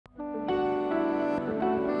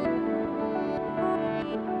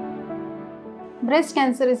Breast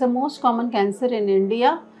cancer is the most common cancer in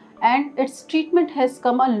India and its treatment has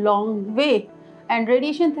come a long way, and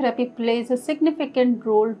radiation therapy plays a significant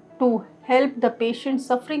role to help the patient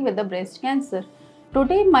suffering with the breast cancer.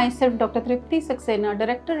 Today, myself, Dr. Tripti Saxena,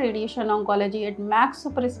 Director Radiation Oncology at Max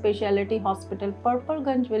Super Speciality Hospital,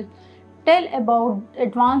 Patparganj, will tell about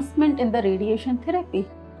advancement in the radiation therapy.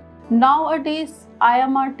 Nowadays,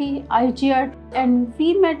 IMRT, IGRT and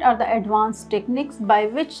VMET are the advanced techniques by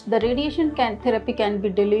which the radiation therapy can be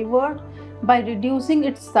delivered by reducing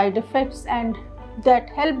its side effects, and that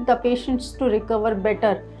help the patients to recover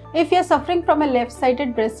better. If you are suffering from a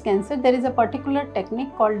left-sided breast cancer, there is a particular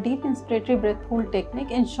technique called Deep Inspiratory Breath Hold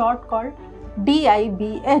Technique, in short called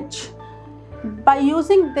DIBH. By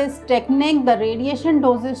using this technique, the radiation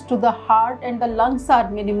doses to the heart and the lungs are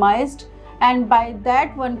minimized, and by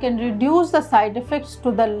that one can reduce the side effects to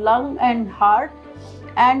the lung and heart.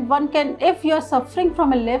 And one can, if you are suffering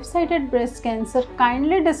from a left-sided breast cancer,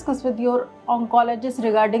 kindly discuss with your oncologist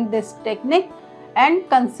regarding this technique and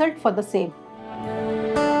consult for the same.